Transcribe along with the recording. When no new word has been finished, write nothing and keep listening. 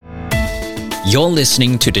You're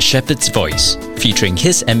listening to The Shepherd's Voice, featuring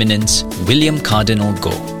His Eminence William Cardinal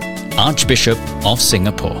Goh, Archbishop of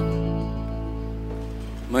Singapore.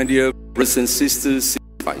 My dear brothers and sisters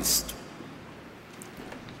in Christ,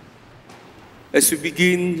 as we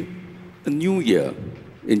begin a new year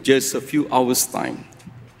in just a few hours' time,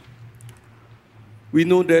 we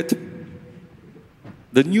know that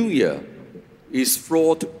the new year is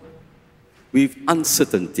fraught with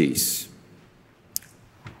uncertainties.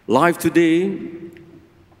 Life today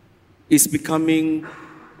is becoming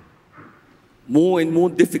more and more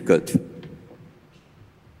difficult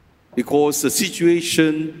because the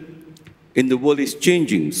situation in the world is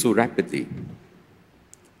changing so rapidly.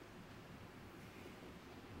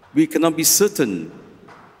 We cannot be certain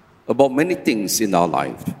about many things in our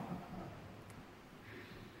life.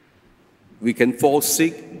 We can fall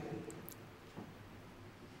sick.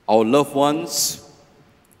 Our loved ones,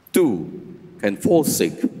 too, can fall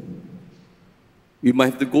sick. We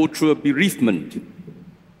might have to go through a bereavement.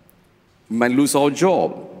 We might lose our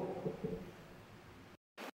job.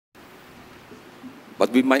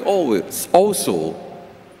 But we might always also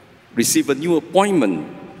receive a new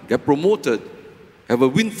appointment, get promoted, have a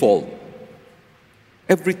windfall.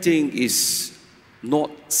 Everything is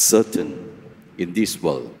not certain in this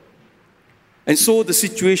world. And so the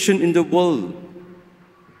situation in the world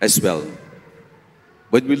as well.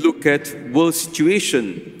 When we look at world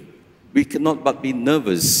situation, we cannot but be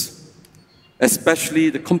nervous, especially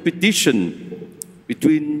the competition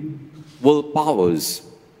between world powers.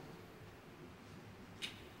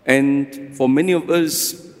 And for many of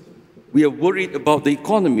us, we are worried about the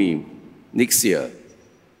economy next year.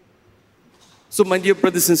 So, my dear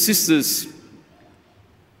brothers and sisters,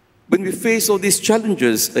 when we face all these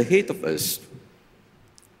challenges ahead of us,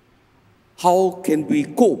 how can we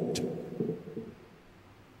cope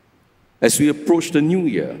as we approach the new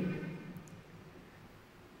year?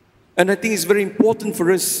 And I think it's very important for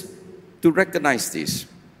us to recognize this,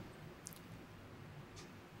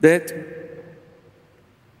 that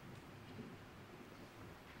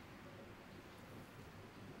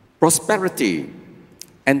prosperity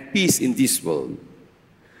and peace in this world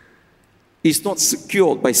is not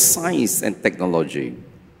secured by science and technology.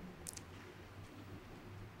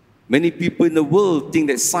 Many people in the world think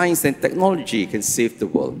that science and technology can save the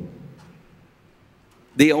world.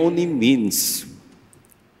 They only means.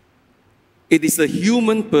 It is a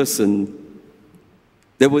human person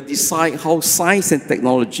that will decide how science and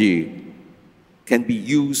technology can be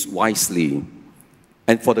used wisely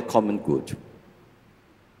and for the common good.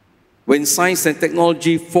 When science and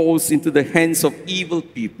technology falls into the hands of evil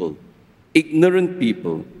people, ignorant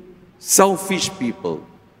people, selfish people,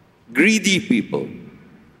 greedy people,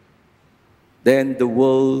 then the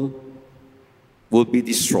world will be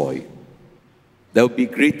destroyed. There will be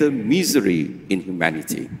greater misery in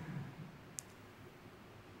humanity.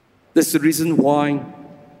 That's the reason why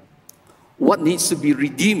what needs to be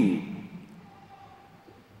redeemed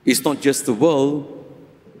is not just the world.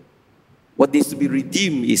 What needs to be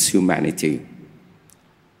redeemed is humanity.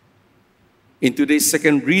 In today's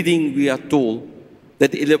second reading, we are told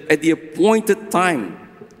that at the appointed time,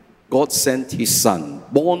 God sent His Son,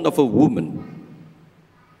 born of a woman,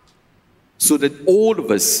 so that all of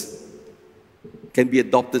us can be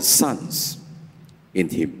adopted sons in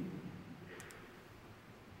Him.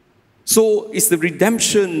 So it's the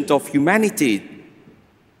redemption of humanity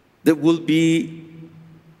that will be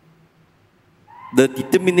the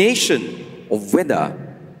determination of whether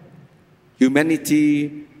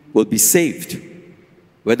humanity will be saved,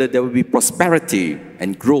 whether there will be prosperity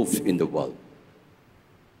and growth in the world.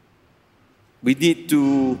 We need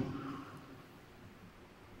to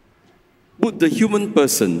put the human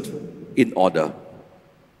person in order.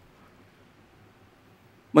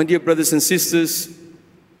 My dear brothers and sisters,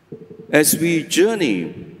 as we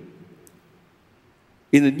journey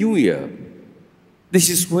in the new year, this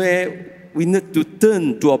is where we need to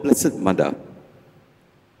turn to our Blessed Mother.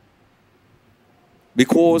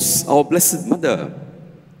 Because our Blessed Mother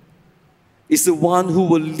is the one who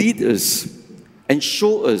will lead us and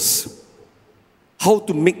show us how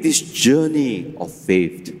to make this journey of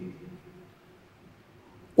faith.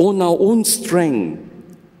 On our own strength,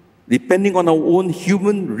 depending on our own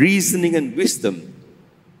human reasoning and wisdom,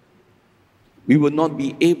 we will not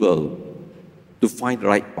be able to find the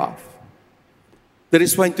right path. That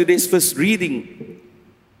is why in today's first reading,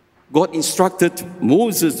 God instructed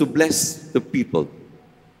Moses to bless the people.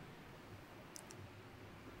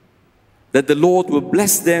 That the Lord will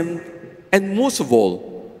bless them, and most of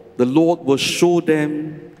all, the Lord will show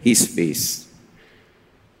them His face.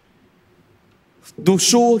 To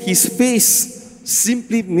show His face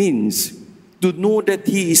simply means to know that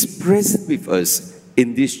He is present with us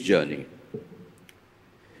in this journey.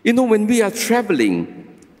 You know, when we are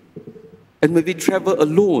traveling, and when we travel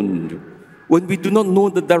alone, when we do not know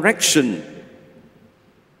the direction,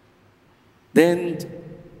 then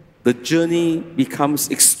the journey becomes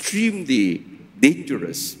extremely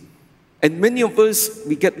dangerous. And many of us,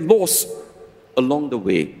 we get lost along the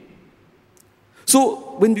way.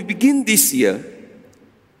 So when we begin this year,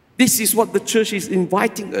 this is what the church is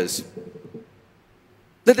inviting us.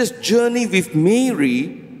 Let us journey with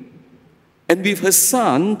Mary and with her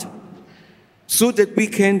son so that we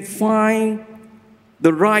can find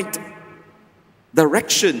the right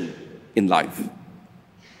direction in life.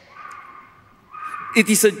 It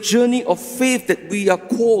is a journey of faith that we are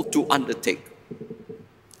called to undertake.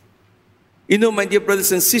 You know, my dear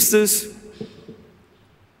brothers and sisters,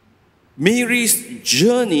 Mary's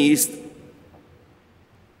journey is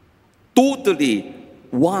totally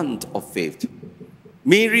one of faith.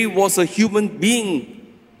 Mary was a human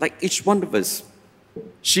being like each one of us.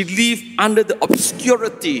 She lived under the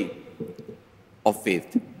obscurity of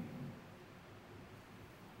faith.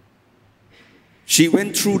 She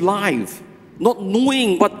went through life not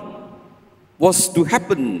knowing what was to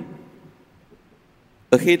happen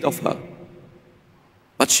ahead of her.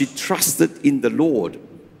 But she trusted in the Lord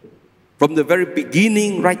from the very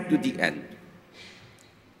beginning right to the end.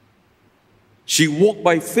 She walked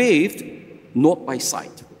by faith, not by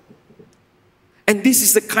sight. And this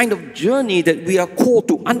is the kind of journey that we are called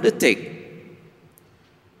to undertake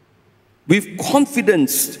with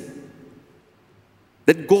confidence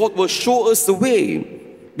that God will show us the way,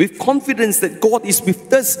 with confidence that God is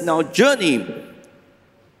with us in our journey,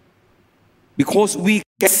 because we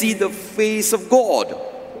can see the face of God.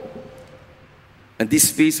 And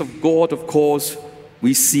this face of God, of course,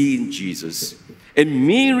 we see in Jesus. And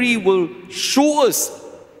Mary will show us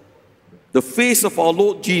the face of our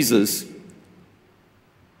Lord Jesus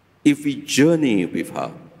if we journey with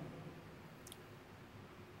her.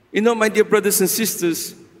 You know, my dear brothers and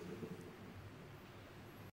sisters,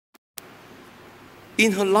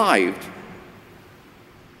 in her life,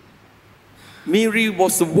 Mary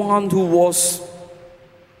was the one who was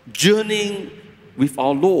journeying with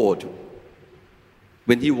our Lord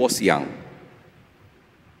when He was young.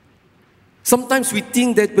 Sometimes we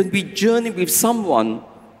think that when we journey with someone,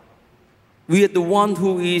 we are the one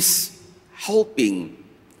who is helping.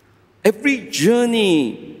 Every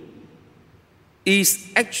journey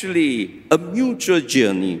is actually a mutual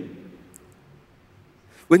journey.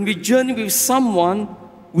 When we journey with someone,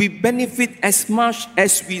 we benefit as much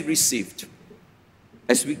as we received,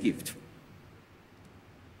 as we give.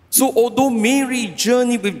 So although Mary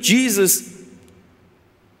journeyed with Jesus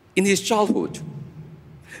in His childhood,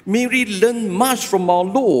 Mary learned much from our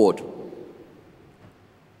Lord.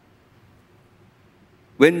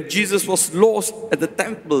 When Jesus was lost at the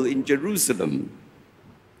temple in Jerusalem,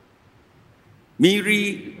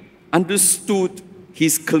 Mary understood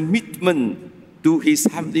His commitment to His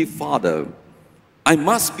Heavenly Father. I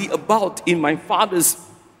must be about in my Father's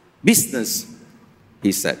business,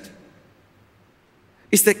 He said.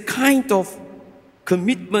 It's the kind of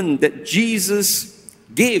commitment that Jesus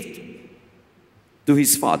gave to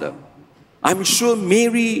His Father. I'm sure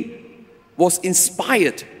Mary was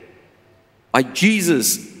inspired by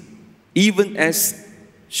Jesus even as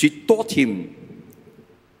she taught Him.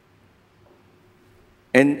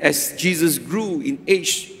 And as Jesus grew in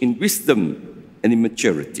age, in wisdom, and in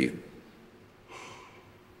maturity.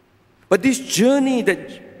 But this journey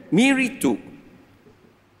that Mary took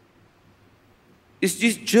is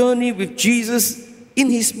this journey with Jesus in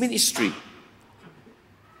His ministry.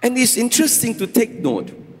 And it's interesting to take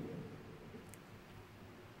note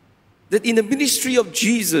that in the ministry of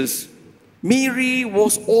Jesus, Mary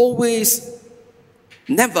was always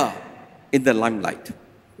never in the limelight.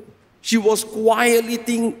 She was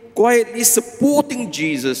quietly supporting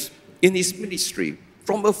Jesus in His ministry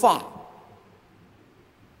from afar.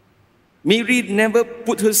 Mary never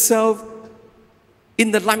put herself in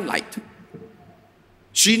the limelight.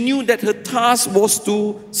 She knew that her task was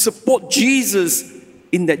to support Jesus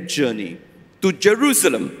in that journey to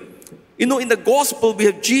Jerusalem. You know, in the gospel, we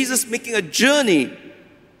have Jesus making a journey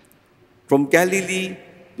from Galilee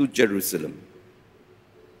to Jerusalem.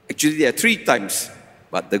 Actually, there are 3 times,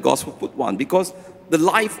 but the gospel put 1 because the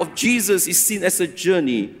life of Jesus is seen as a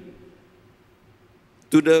journey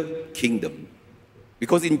to the kingdom.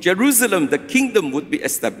 Because in Jerusalem, the kingdom would be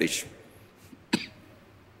established.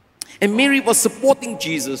 And Mary was supporting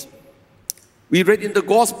Jesus. We read in the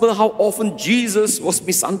gospel how often Jesus was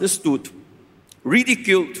misunderstood,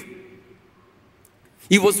 ridiculed.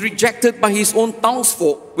 He was rejected by his own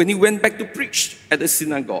townsfolk when he went back to preach at the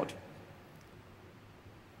synagogue.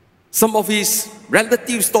 Some of his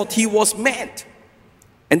relatives thought he was mad,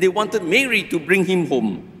 and they wanted Mary to bring him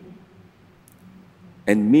home.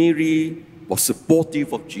 And Mary was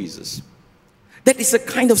supportive of Jesus. That is the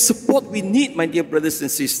kind of support we need, my dear brothers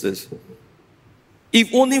and sisters.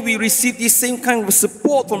 If only we receive this same kind of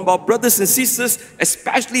support from our brothers and sisters,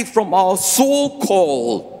 especially from our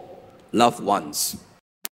so-called loved ones.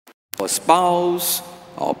 Our spouse,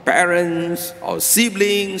 our parents, our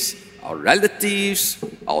siblings, our relatives,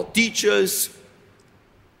 our teachers,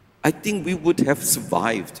 I think we would have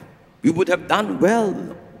survived. We would have done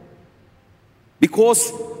well.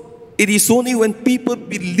 Because it is only when people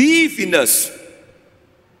believe in us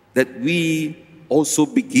that we also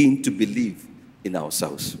begin to believe in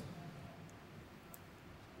ourselves.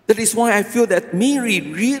 That is why I feel that Mary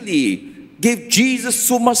really gave Jesus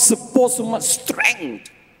so much support, so much strength,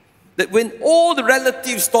 that when all the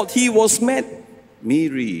relatives thought he was mad,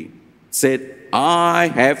 Mary said, I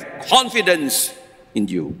have confidence in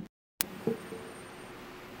you.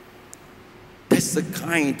 That's the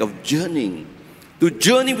kind of journey. To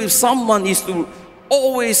journey with someone is to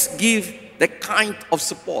always give that kind of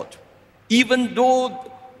support. Even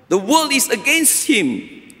though the world is against him.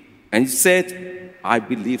 And he said, I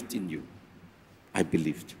believed in you. I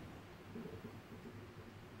believed.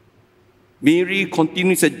 Mary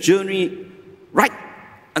continues a journey right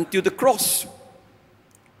until the cross.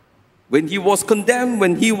 When he was condemned,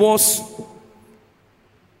 when he was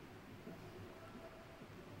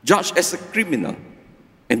judged as a criminal,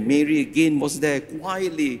 and Mary again was there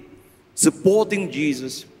quietly supporting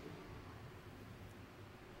Jesus,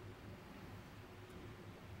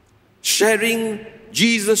 sharing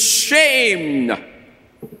Jesus' shame.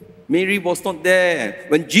 Mary was not there.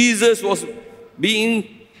 When Jesus was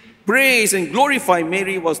being praised and glorified,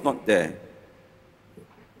 Mary was not there.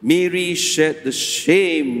 Mary shared the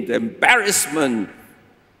shame, the embarrassment,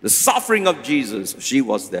 the suffering of Jesus. She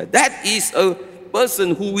was there. That is a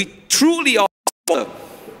person who we truly are.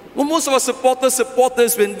 Well, most of us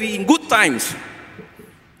supporters when we in good times.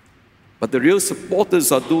 But the real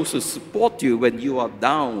supporters are those who support you when you are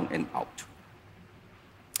down and out.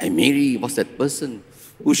 And Mary was that person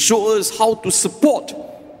who showed us how to support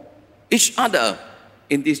each other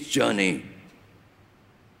in this journey.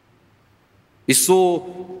 It's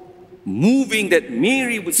so moving that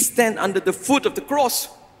Mary would stand under the foot of the cross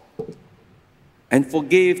and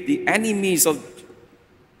forgave the enemies of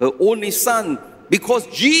her only son, because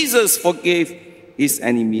Jesus forgave his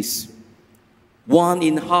enemies. One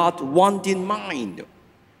in heart, one in mind.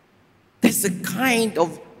 That's the kind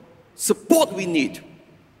of support we need.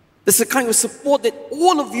 That's the kind of support that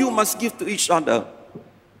all of you must give to each other.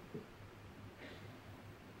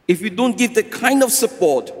 If you don't give that kind of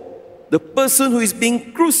support, the person who is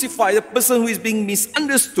being crucified, the person who is being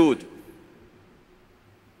misunderstood,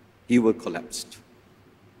 he will collapse.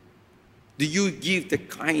 Do you give the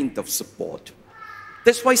kind of support?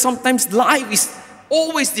 That's why sometimes life is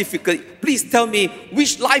always difficult. Please tell me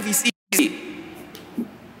which life is easy.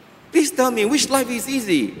 Please tell me which life is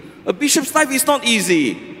easy. A bishop's life is not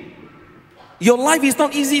easy. Your life is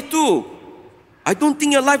not easy too. I don't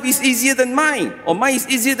think your life is easier than mine, or mine is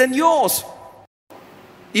easier than yours.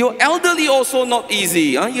 Your elderly also not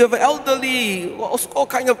easy. You have elderly, all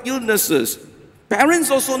kind of illnesses. Parents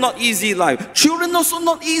also not easy life. Children also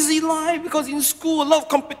not easy life, because in school a lot of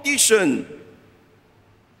competition.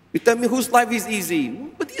 You tell me whose life is easy?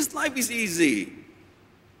 Nobody's life is easy.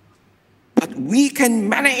 But we can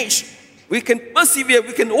manage, we can persevere,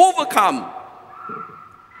 we can overcome.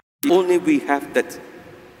 Only we have that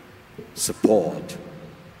support.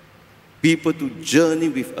 People to journey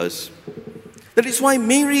with us. That is why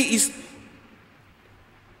Mary is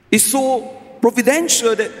so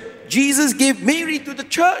providential that Jesus gave Mary to the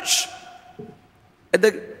church.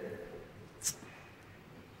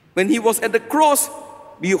 When he was at the cross,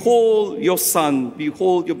 behold your son,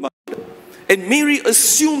 behold your mother. And Mary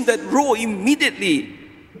assumed that role immediately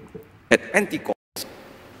at Pentecost,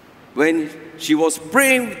 when she was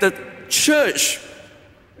praying with the church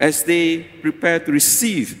as they prepared to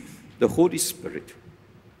receive the Holy Spirit.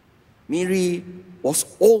 Mary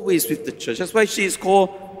was always with the church. That's why she is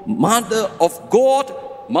called Mother of God,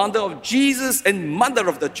 Mother of Jesus, and Mother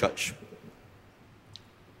of the church.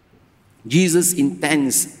 Jesus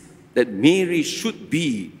intends that Mary should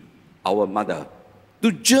be our mother,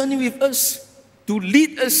 to journey with us, to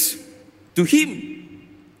lead us to Him,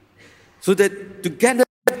 so that together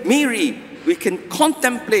with Mary we can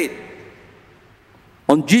contemplate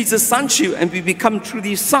on Jesus' sonship and we become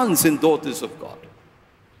truly sons and daughters of God.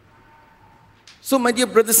 So, my dear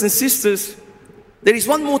brothers and sisters, there is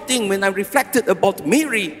one more thing when I reflected about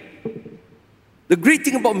Mary. The great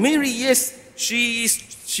thing about Mary, yes, she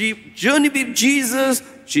journeyed with Jesus,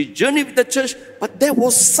 she journeyed with the church, but there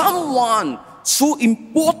was someone so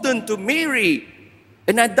important to Mary.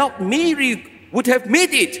 And I doubt Mary would have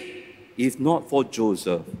made it if not for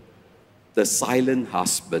Joseph, the silent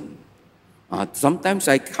husband. Sometimes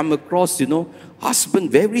I come across,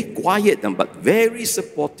 husband very quiet but very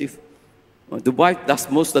supportive. The wife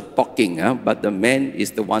does most of the talking, but the man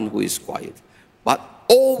is the one who is quiet. But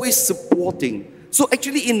always supporting. So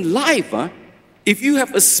actually in life, if you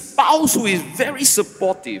have a spouse who is very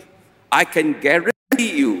supportive, I can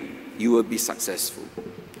guarantee you will be successful.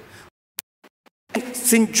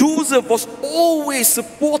 Saint Joseph was always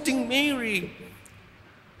supporting Mary.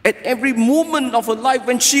 At every moment of her life,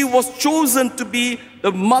 when she was chosen to be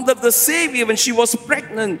the mother of the Savior, when she was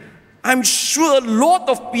pregnant, I'm sure a lot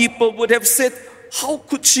of people would have said, how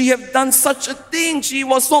could she have done such a thing? She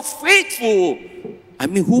was not faithful. I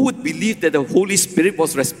mean, who would believe that the Holy Spirit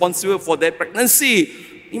was responsible for that pregnancy?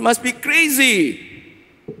 He must be crazy.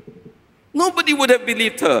 Nobody would have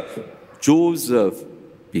believed her. Joseph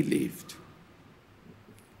believed.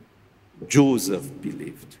 Joseph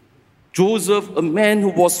believed. Joseph, a man who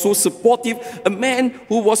was so supportive, a man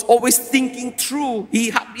who was always thinking through. He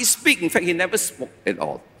hardly spoke. In fact, he never spoke at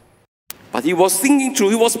all. But he was thinking through.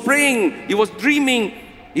 He was praying. He was dreaming.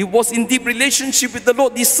 He was in deep relationship with the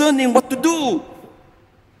Lord, discerning what to do.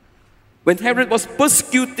 When Herod was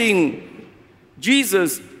persecuting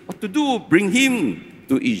Jesus, what to do? Bring him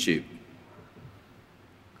to Egypt.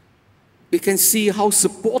 We can see how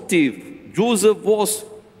supportive Joseph was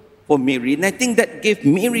for Mary. And I think that gave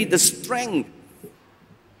Mary the strength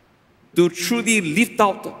to truly lift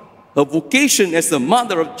out her vocation as the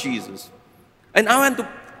mother of Jesus. And I want to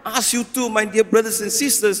ask you too, my dear brothers and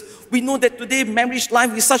sisters, we know that today marriage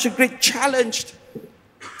life is such a great challenge.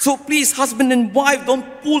 So please, husband and wife, don't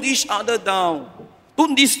pull each other down.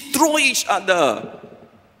 Don't destroy each other.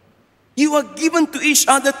 You are given to each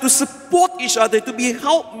other to support each other, to be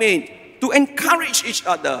helpmate, to encourage each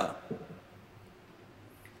other.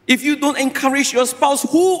 If you don't encourage your spouse,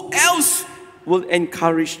 who else will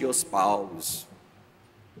encourage your spouse?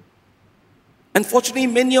 Unfortunately,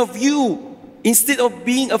 many of you, instead of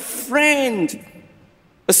being a friend,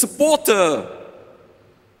 a supporter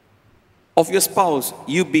of your spouse,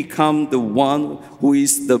 you become the one who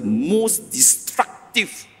is the most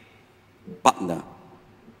destructive partner,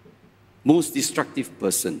 most destructive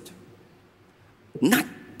person.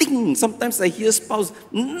 Nothing. Sometimes I hear spouse,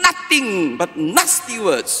 nothing but nasty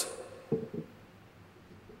words.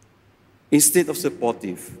 Instead of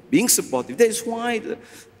supportive, being supportive. That is why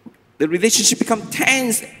the relationship becomes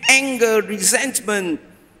tense, anger, resentment.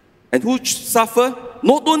 And who suffer?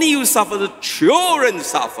 Not only you suffer, the children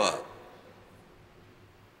suffer.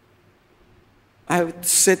 I've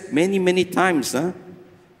said many times,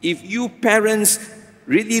 if you parents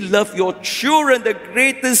really love your children, the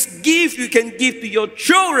greatest gift you can give to your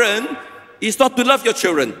children is not to love your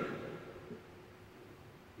children.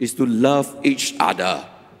 It's to love each other.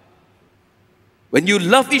 When you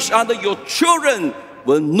love each other, your children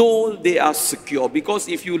will know they are secure. Because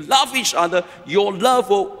if you love each other, your love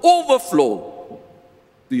will overflow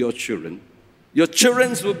to your children. Your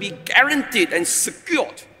children will be guaranteed and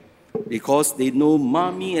secured because they know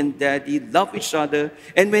mommy and daddy love each other.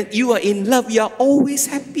 And when you are in love, you are always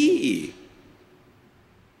happy.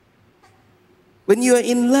 When you are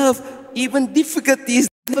in love, even difficulties,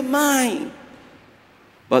 never mind.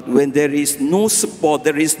 But when there is no support,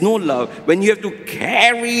 there is no love, when you have to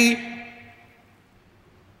carry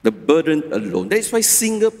the burden alone. That is why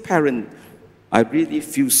single parent, I really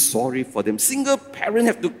feel sorry for them. Single parent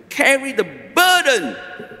have to carry the burden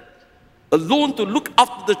alone to look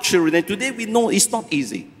after the children. And today we know it's not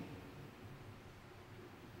easy.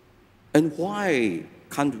 And why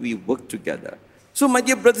can't we work together? So my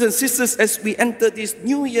dear brothers and sisters, as we enter this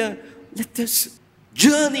new year, let us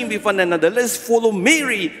journey with one another. Let us follow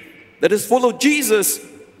Mary. Let us follow Jesus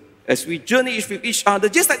as we journey with each other.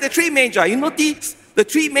 Just like the three magi. You notice the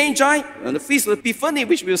three magi on the Feast of Epiphany,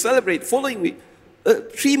 which we will celebrate following week.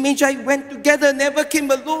 Three magi went together, never came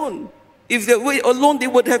alone. If they were alone, they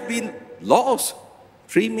would have been lost.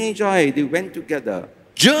 Three magi, they went together,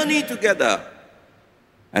 journeyed together.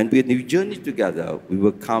 And when we journey together, we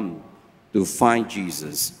will come to find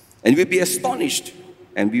Jesus. And we'll be astonished.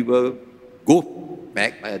 And we will go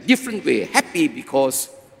back a different way, happy because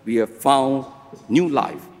we have found new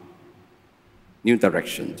life, new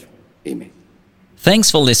direction. Amen.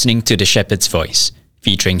 Thanks for listening to The Shepherd's Voice,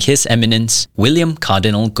 featuring His Eminence, William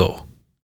Cardinal Goh.